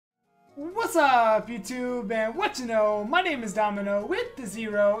What's up, YouTube, and what you know? My name is Domino with the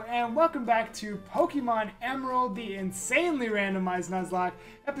Zero, and welcome back to Pokemon Emerald, the insanely randomized Nuzlocke,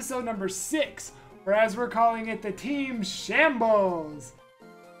 episode number 6, or as we're calling it, the Team Shambles.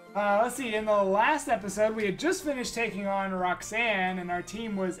 Let's see, in the last episode, we had just finished taking on Roxanne, and our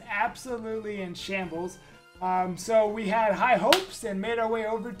team was absolutely in shambles. So we had high hopes and made our way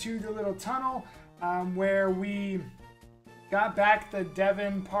over to the little tunnel where we got back the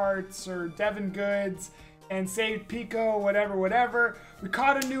Devon parts or Devon goods and saved Pico, whatever. We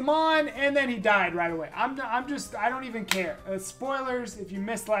caught a new Mon and then he died right away. I don't even care. Spoilers, if you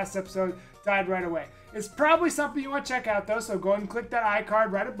missed last episode, died right away. It's probably something you want to check out though, so go ahead and click that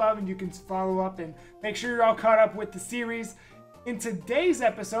iCard right above and you can follow up and make sure you're all caught up with the series. In today's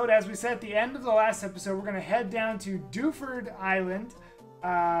episode, as we said at the end of the last episode, we're going to head down to Dewford Island.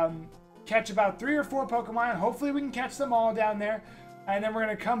 Catch about 3 or 4 Pokemon. Hopefully we can catch them all down there. And then we're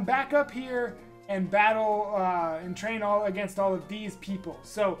going to come back up here and battle and train against all of these people.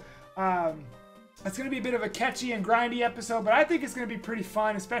 So it's going to be a bit of a catchy and grindy episode, but I think it's going to be pretty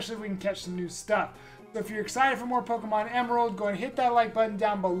fun, especially if we can catch some new stuff. So if you're excited for more Pokemon Emerald, go ahead and hit that like button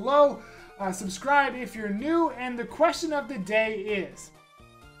down below. Subscribe if you're new. And the question of the day is,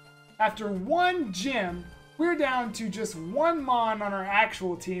 after one gym, we're down to just one Mon on our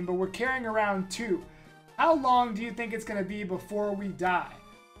actual team, but we're carrying around 2. How long do you think it's going to be before we die?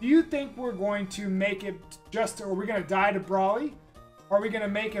 Do you think we're going to make it or are we going to die to Brawly? Are we going to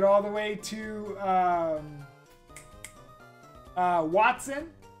make it all the way to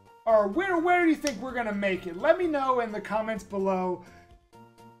Watson? Or where do you think we're going to make it? Let me know in the comments below.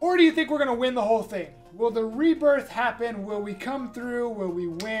 Or do you think we're going to win the whole thing? Will the rebirth happen? Will we come through? Will we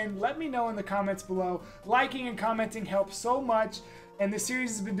win? Let me know in the comments below. Liking and commenting helps so much. And this series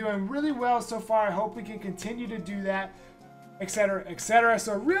has been doing really well so far. I hope we can continue to do that, etc., etc.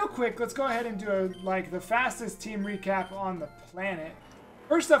 So real quick, let's go ahead and do the fastest team recap on the planet.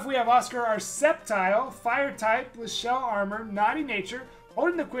 First up, we have Oscar, our Sceptile, Fire type with Shell Armor, Naughty Nature,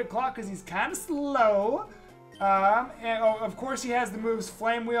 holding the Quick Claw because he's kind of slow. And of course, he has the moves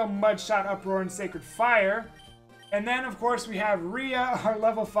Flame Wheel, Mud Shot, Uproar, and Sacred Fire. And then, of course, we have Rhea, our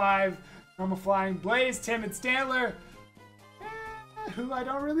level 5 normal flying Blaze, Timid Stantler, who I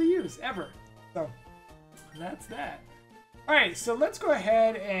don't really use ever. So that's that. Alright, so let's go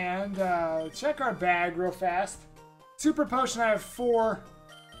ahead and check our bag real fast. Super Potion, I have 4.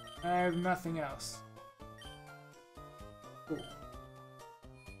 I have nothing else. Cool.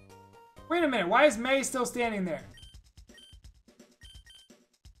 Wait a minute, why is May still standing there?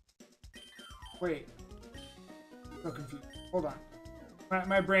 Wait. I'm so confused. Hold on.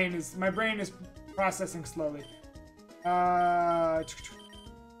 My brain is processing slowly. Buy.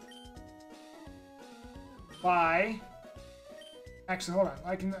 Actually, hold on.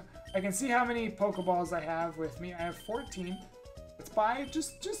 I can see how many Pokeballs I have with me. I have 14. Let's buy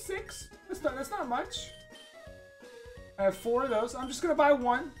just 6. That's not much. I have 4 of those. I'm just gonna buy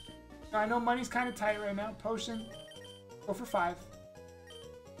 1. I know money's kind of tight right now. Potion, go for 5.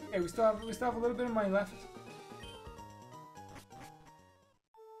 Okay, we still have a little bit of money left.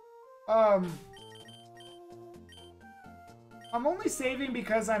 I'm only saving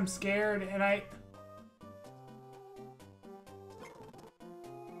because I'm scared, and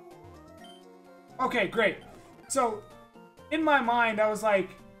Okay, great. So, in my mind, I was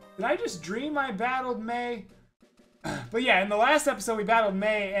like, did I just dream I battled May? But yeah, in the last episode we battled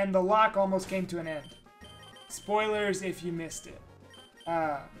May and the lock almost came to an end. Spoilers if you missed it.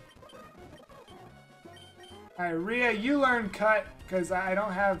 Alright, Rhea, you learn Cut, because I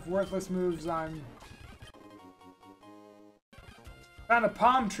don't have worthless moves on... Found a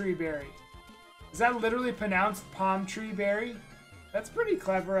Palm Tree Berry. Is that literally pronounced Palm Tree Berry? That's pretty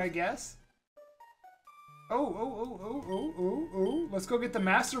clever, I guess. Oh. Let's go get the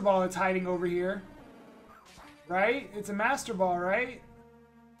Master Ball that's hiding over here. Right? It's a Master Ball, right?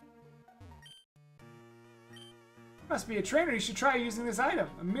 Must be a trainer. You should try using this item.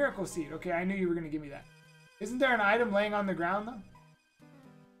 A Miracle Seed. Okay, I knew you were going to give me that. Isn't there an item laying on the ground, though?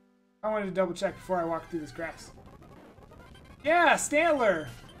 I wanted to double check before I walk through this grass. Yeah, Stantler!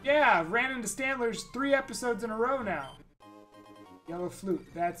 Yeah, I've ran into Stantlers 3 episodes in a row now. Yellow Flute.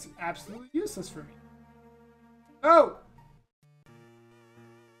 That's absolutely useless for me. Oh!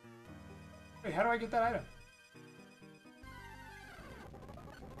 Wait, how do I get that item?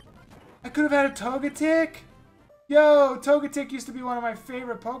 I could have had a Togetic! Yo, Togetic used to be one of my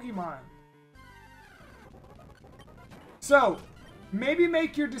favorite Pokemon. So, maybe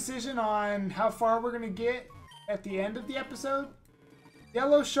make your decision on how far we're going to get at the end of the episode.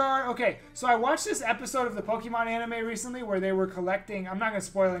 Yellow shard. Okay, so I watched this episode of the Pokemon anime recently where they were collecting. I'm not going to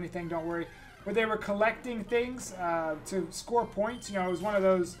spoil anything, don't worry. Where they were collecting things to score points. You know, it was one of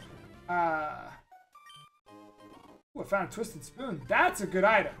those. Ooh, I found a twisted spoon. That's a good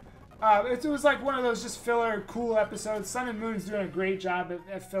item. It was like one of those just filler, cool episodes. Sun and Moon's doing a great job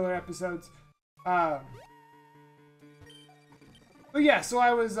at filler episodes. But yeah, so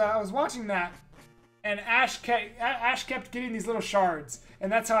I was watching that. And Ash kept getting these little shards.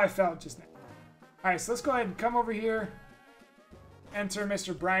 And that's how I felt just now. Alright, so let's go ahead and come over here. Enter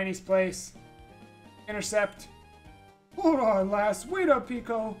Mr. Briney's place. Intercept. Hold on, lass. Wait up,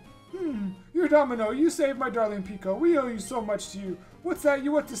 Pico. You're Domino. You saved my darling Pico. We owe you so much to you. What's that?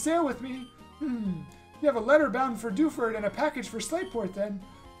 You want to sail with me? You have a letter bound for Dewford and a package for Slateport, then.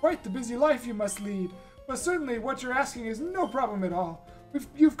 Quite the busy life you must lead. But certainly what you're asking is no problem at all.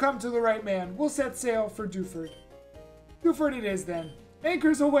 You've come to the right man. We'll set sail for Dewford. Dewford it is, then.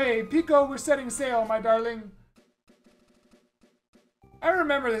 Anchors away. Pico, we're setting sail, my darling. I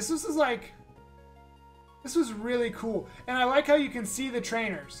remember this. This was really cool. And I like how you can see the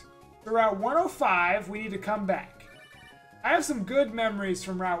trainers. For Route 105, we need to come back. I have some good memories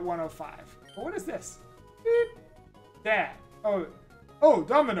from Route 105. But what is this? Beep. Dad. Oh,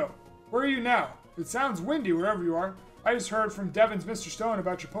 Domino. Where are you now? It sounds windy wherever you are. I just heard from Devon's Mr. Stone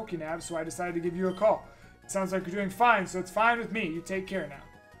about your Pokénab, so I decided to give you a call. It sounds like you're doing fine, so it's fine with me. You take care now.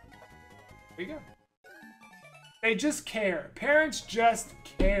 There you go. They just care. Parents just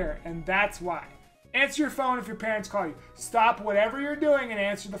care, and that's why. Answer your phone if your parents call you. Stop whatever you're doing and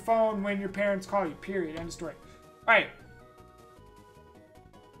answer the phone when your parents call you. Period. End of story. Alright.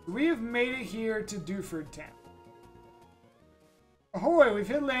 We have made it here to Dewford Town. Ahoy, we've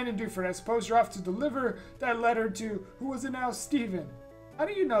hit land in Dewford. I suppose you're off to deliver that letter to, who was it now, Steven. How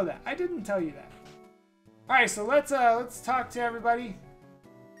do you know that? I didn't tell you that. Alright, so let's talk to everybody.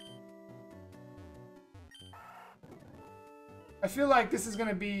 I feel like this is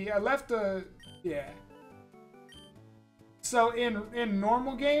gonna be, I left a, yeah. So in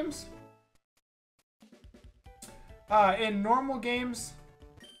normal games,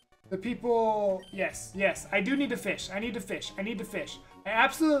 the people, yes, I do need to fish. I need to fish. I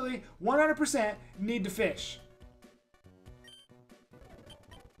absolutely, 100% need to fish.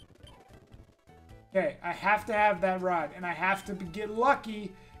 Okay, I have to have that rod, and I have to get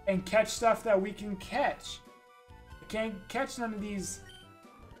lucky and catch stuff that we can catch. I can't catch none of these.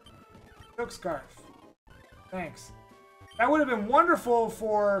 Silk Scarf. Thanks. That would have been wonderful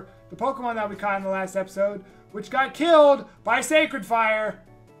for the Pokemon that we caught in the last episode, which got killed by Sacred Fire.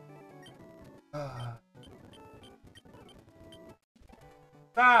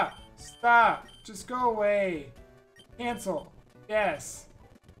 Stop. Just go away. Cancel. Yes.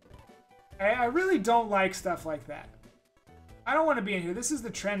 I really don't like stuff like that. I don't want to be in here. This is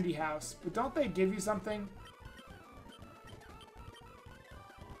the trendy house, but don't they give you something?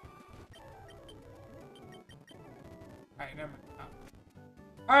 Alright, never mind.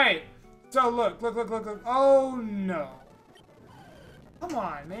 Oh. Alright, so look. Oh no. Come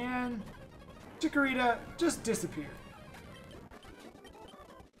on, man. Chikorita, just disappear.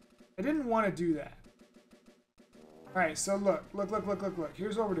 I didn't want to do that. Alright, so look.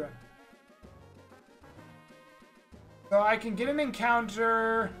 Here's what we're doing. So I can get an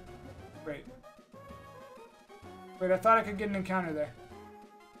encounter. Wait, I thought I could get an encounter there.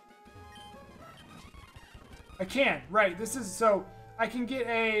 I can, right. This is, so I can get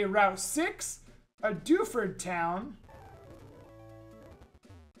a Route 6, a Dewford Town,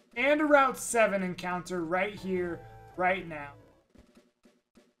 and a Route 7 encounter right here, right now.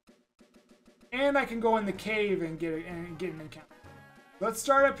 And I can go in the cave and get an encounter. Let's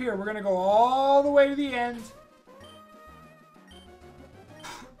start up here. We're going to go all the way to the end.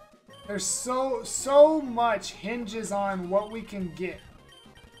 There's so much hinges on what we can get.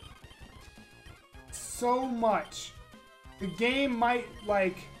 So much. The game might,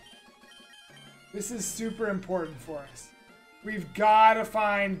 like... This is super important for us. We've got to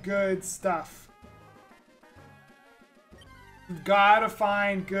find good stuff. We've got to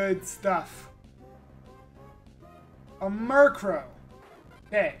find good stuff. A Murkrow.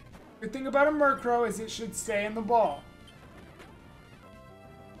 Okay. Good thing about a Murkrow is it should stay in the ball.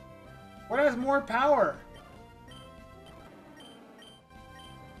 What has more power?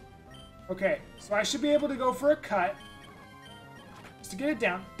 Okay, so I should be able to go for a cut. Just to get it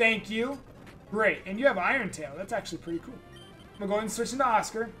down. Thank you. Great. And you have Iron Tail. That's actually pretty cool. I'm going to go ahead and switch into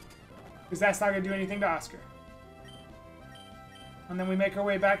Oscar. Because that's not going to do anything to Oscar. And then we make our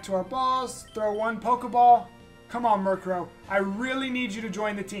way back to our balls. Throw one Pokeball. Come on, Murkrow. I really need you to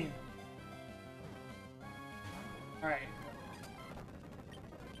join the team. Alright.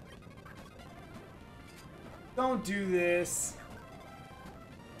 Don't do this.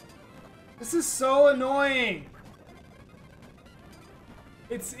 This is so annoying.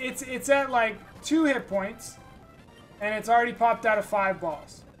 It's at like 2 hit points, and it's already popped out of 5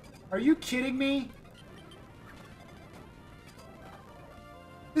 balls. Are you kidding me?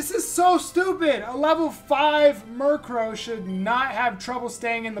 This is so stupid. A level 5 Murkrow should not have trouble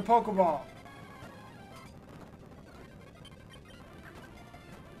staying in the Pokeball.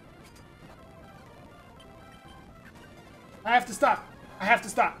 I have to stop. I have to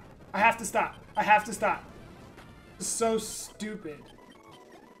stop. I have to stop. I have to stop. This is so stupid.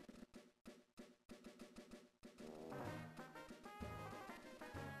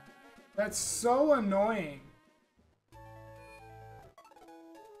 That's so annoying.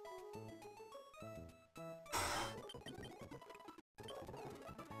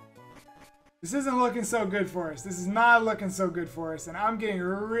 This isn't looking so good for us. This is not looking so good for us, and I'm getting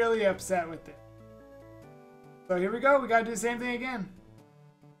really upset with it. So here we go. We gotta do the same thing again.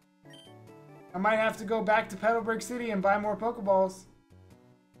 I might have to go back to Petalburg City and buy more Pokeballs.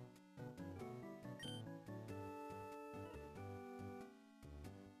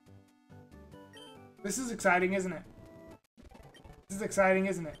 This is exciting, isn't it? This is exciting,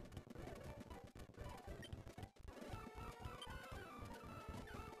 isn't it?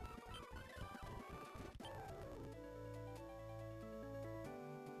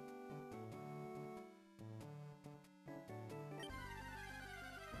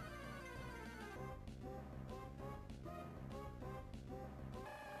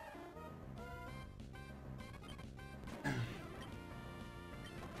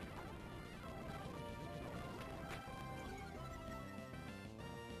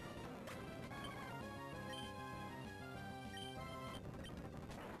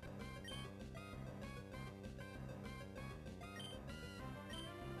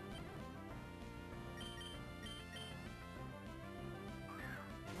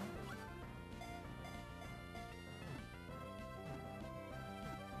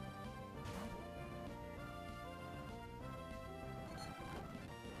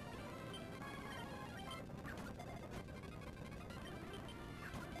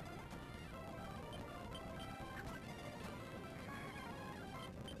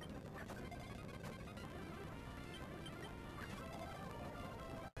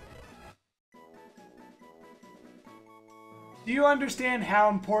 Do you understand how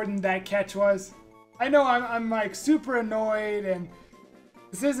important that catch was? I know I'm like super annoyed, and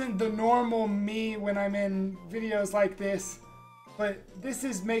this isn't the normal me when I'm in videos like this, but this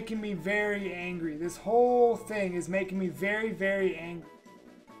is making me very angry. This whole thing is making me very, very angry.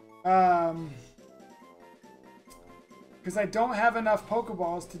 Because I don't have enough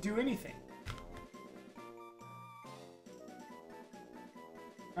Pokeballs to do anything.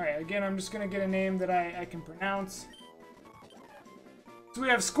 Alright, again, I'm just going to get a name that I can pronounce. So we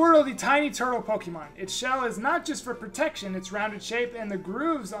have Squirtle, the tiny turtle Pokemon. Its shell is not just for protection, its rounded shape and the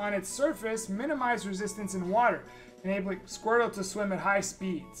grooves on its surface minimize resistance in water, enabling Squirtle to swim at high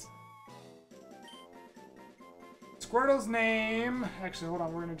speeds. Squirtle's name... Actually, hold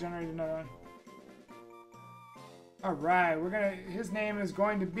on, we're going to generate another one. Alright, his name is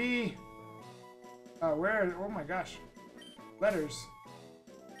going to be... oh my gosh. Letters.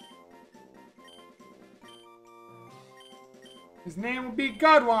 His name will be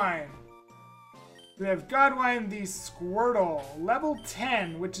Godwine. We have Godwine the Squirtle, level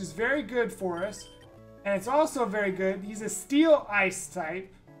 10, which is very good for us. And it's also very good. He's a Steel Ice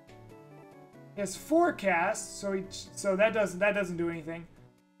type. He has Forecast, so that doesn't do anything.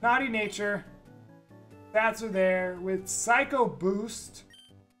 Naughty Nature. Stats are there with Psycho Boost,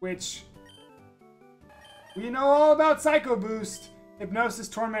 which we know all about Psycho Boost. Hypnosis,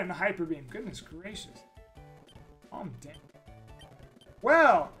 Torment, and Hyper Beam. Goodness gracious. I'm dead.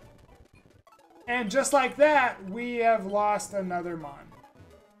 Well, and just like that, we have lost another Mon.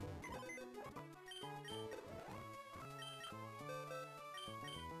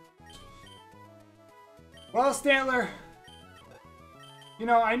 Well, Stantler, you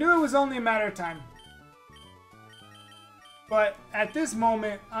know, I knew it was only a matter of time. But at this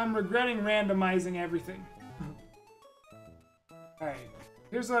moment, I'm regretting randomizing everything. Alright.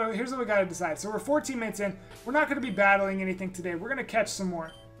 Here's what we gotta decide. So we're 14 minutes in. We're not gonna be battling anything today. We're gonna catch some more.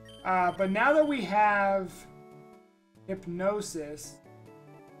 But now that we have Hypnosis,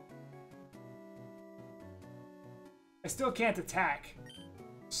 I still can't attack.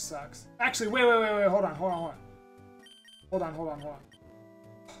 Which sucks. Actually, wait. Hold on.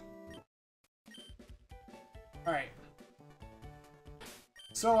 Alright.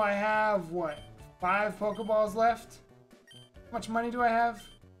 So I have, what, 5 Pokeballs left? How much money do I have?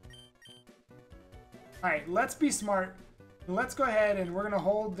 Alright, let's be smart. Let's go ahead and we're going to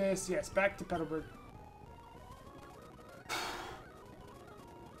hold this. Yes, back to Petalburg.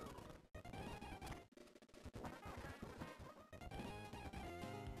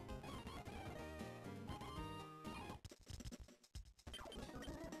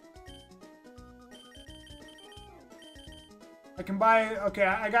 I can buy, okay,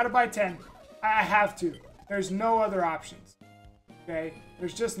 I gotta buy 10. I have to. There's no other options. Okay,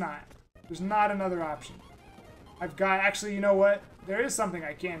 there's just not. There's not another option. I've got, actually, you know what? There is something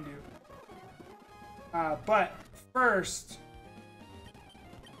I can do. But first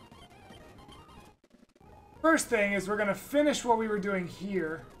thing is we're gonna finish what we were doing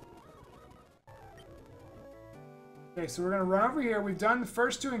here. Okay, so we're gonna run over here. We've done the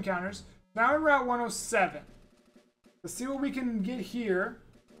first 2 encounters. Now we're in Route 107. Let's see what we can get here.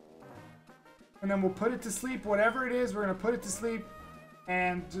 And then we'll put it to sleep. Whatever it is, we're going to put it to sleep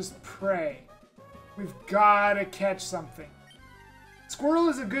and just pray. We've got to catch something. Squirrel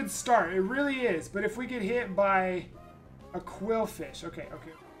is a good start. It really is. But if we get hit by a quillfish. Okay,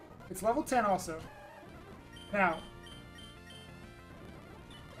 okay. It's level 10 also. Now.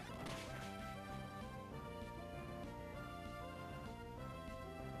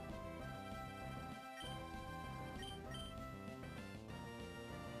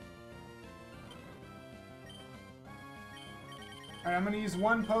 Alright, I'm going to use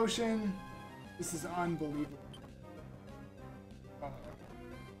 1 potion. This is unbelievable.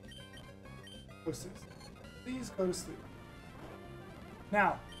 Please go to sleep.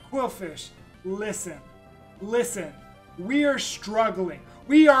 Now, quillfish, listen. Listen. We are struggling.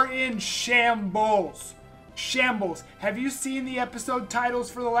 We are in shambles. Shambles. Have you seen the episode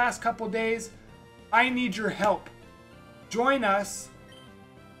titles for the last couple days? I need your help. Join us.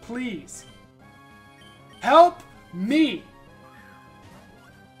 Please. Help me.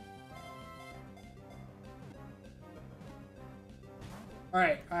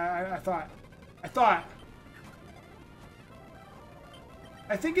 Alright, I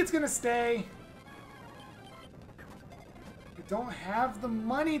think it's gonna stay. I don't have the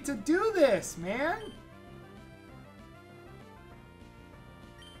money to do this, man.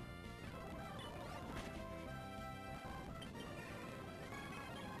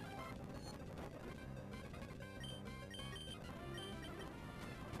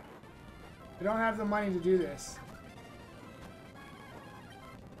 I don't have the money to do this.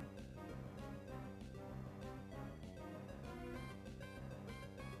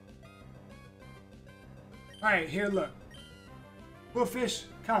 Alright, here, look. Quillfish,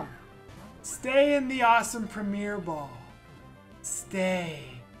 come. Stay in the awesome premiere ball. Stay.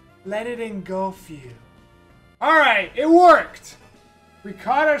 Let it engulf you. Alright, it worked! We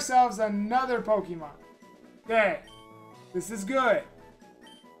caught ourselves another Pokemon. Okay, this is good.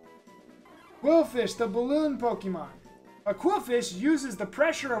 Quillfish, the balloon Pokemon. A quillfish uses the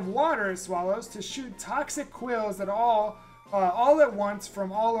pressure of water it swallows to shoot toxic quills at all at once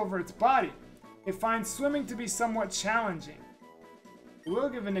from all over its body. It finds swimming to be somewhat challenging. We'll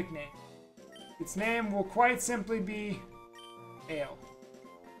give a nickname. Its name will quite simply be Ale.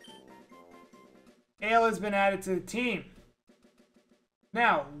 Ale has been added to the team.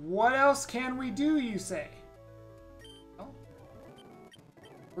 Now, what else can we do, you say? Well,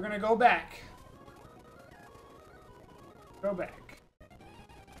 we're gonna go back. Go back.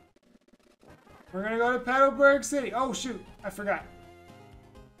 We're gonna go to Petalburg City. Oh, shoot. I forgot.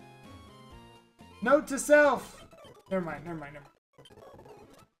 Note to self. Never mind.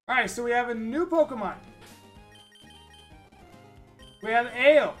 Alright, so we have a new Pokemon. We have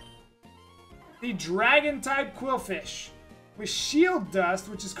Ale. The Dragon-type Quillfish. With Shield Dust,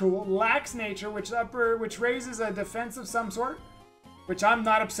 which is cool. Lax Nature, which raises a defense of some sort. Which I'm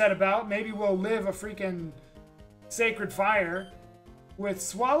not upset about. Maybe we'll live a freaking Sacred Fire. With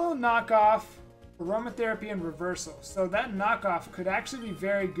Swallow, Knockoff, Aromatherapy, and Reversal. So that Knockoff could actually be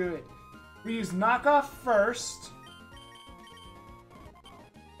very good. We use Knockoff first.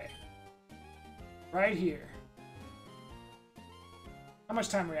 Okay. Right here. How much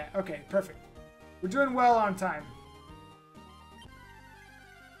time are we at? Okay, perfect. We're doing well on time.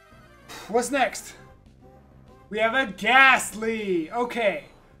 What's next? We have a Ghastly. Okay.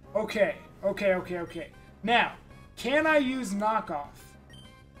 Now, can I use Knockoff?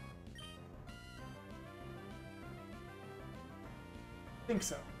 I think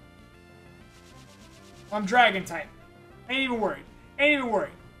so. I'm Dragon type. Ain't even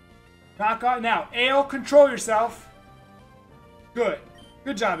worried. Knock off. Now, Ale, control yourself. Good.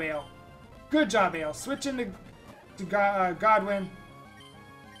 Good job, Ale. Switch into Godwin.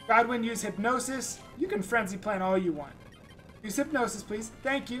 Godwin, use Hypnosis. You can Frenzy Plant all you want. Use Hypnosis, please.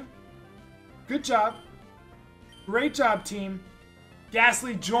 Thank you. Good job. Great job, team.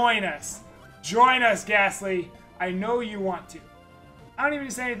 Ghastly, join us. Join us, Ghastly. I know you want to. I don't even need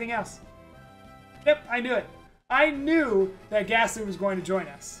to say anything else. Yep, I knew it. I knew that Ghastly was going to join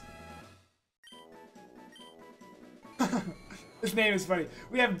us. This name is funny.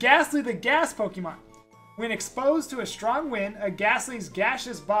 We have Ghastly the Gas Pokemon. When exposed to a strong wind, a Ghastly's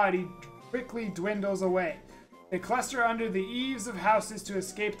gaseous body quickly dwindles away. They cluster under the eaves of houses to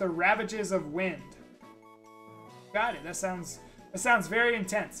escape the ravages of wind. Got it. That sounds very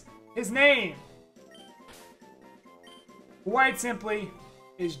intense. His name, quite simply,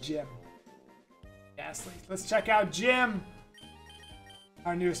 is Jim. Ghastly. Let's check out Jim,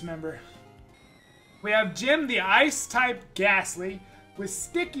 our newest member. We have Jim, the Ice-type Ghastly, with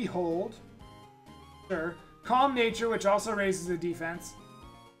Sticky Hold. Sure. Calm Nature, which also raises the defense.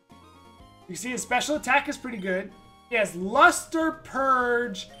 You see his special attack is pretty good. He has Luster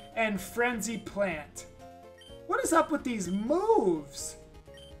Purge and Frenzy Plant. What is up with these moves?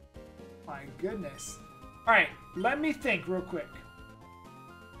 My goodness. Alright, let me think real quick.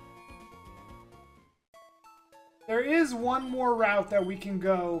 There is one more route that we can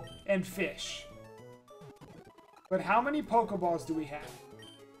go and fish. But how many Pokeballs do we have?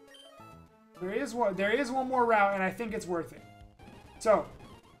 There is one more route, and I think it's worth it. So,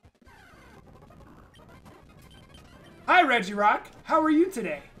 hi Regirock, how are you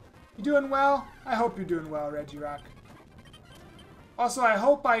today? You doing well? I hope you're doing well, Regirock. Also, I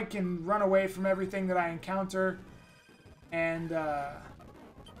hope I can run away from everything that I encounter and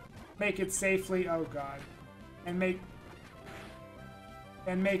make it safely. Oh God, and make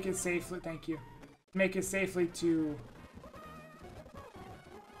it safely. Thank you. Make it safely to.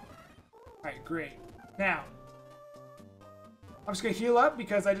 Alright, great. Now, I'm just going to heal up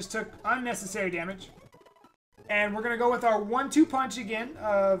because I just took unnecessary damage. And we're going to go with our 1-2 punch again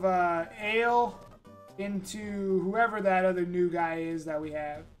of Ale into whoever that other new guy is that we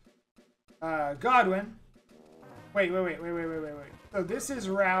have. Godwin. Wait. So this is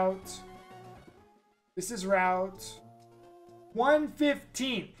route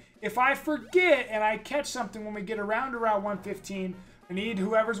 115. If I forget and I catch something when we get around to route 115, I need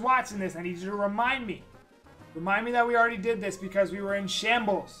whoever's watching this, I need you to remind me. Remind me that we already did this because we were in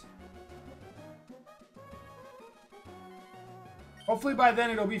shambles. Hopefully by then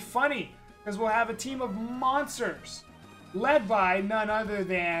it'll be funny because we'll have a team of monsters led by none other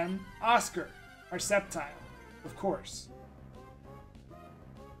than Oscar, our Sceptile, of course.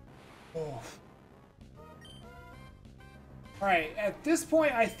 Oh. Alright, at this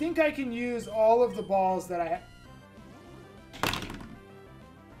point I think I can use all of the balls that I have.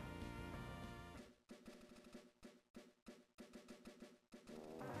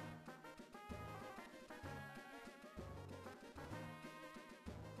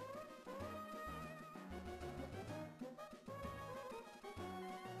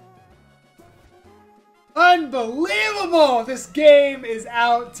 Unbelievable! This game is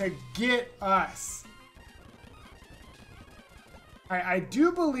out to get us. I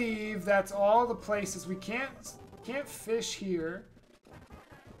do believe that's all the places. We can't fish here.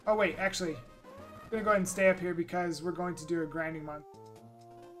 Oh wait, actually, I'm gonna go ahead and stay up here because we're going to do a grinding month.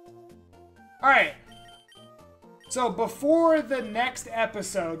 Alright. So before the next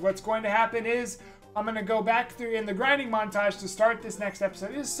episode, what's going to happen is I'm going to go back through in the grinding montage to start this next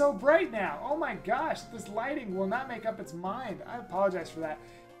episode. It is so bright now. Oh my gosh, this lighting will not make up its mind. I apologize for that.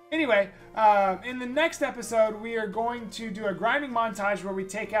 Anyway, in the next episode, we are going to do a grinding montage where we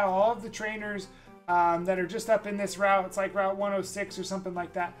take out all of the trainers that are just up in this route. It's like Route 106 or something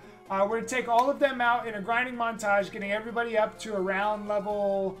like that. We're going to take all of them out in a grinding montage, getting everybody up to around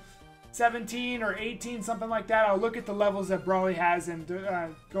level 17 or 18, something like that. I'll look at the levels that Brawly has and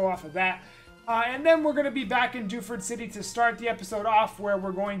go off of that. And then we're going to be back in Dewford City to start the episode off where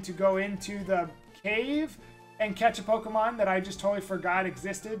we're going to go into the cave and catch a Pokemon that I just totally forgot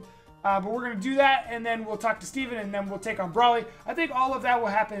existed. But we're going to do that, and then we'll talk to Steven, and then we'll take on Brawly. I think all of that will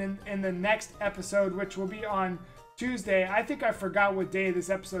happen in the next episode, which will be on Tuesday. I think I forgot what day this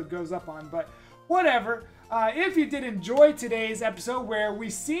episode goes up on, but whatever. If you did enjoy today's episode, where we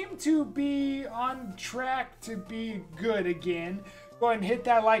seem to be on track to be good again, go ahead and hit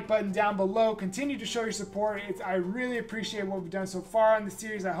that like button down below. Continue to show your support. I really appreciate what we've done so far on the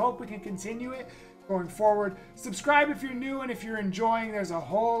series. I hope we can continue it going forward. Subscribe if you're new, and if you're enjoying, there's a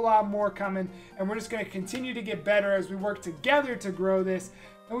whole lot more coming, and we're just going to continue to get better as we work together to grow this.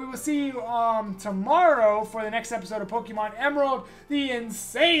 And we will see you tomorrow for the next episode of Pokemon Emerald, the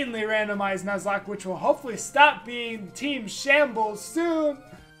insanely randomized Nuzlocke, which will hopefully stop being Team Shambles soon.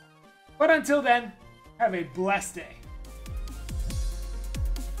 But until then, have a blessed day.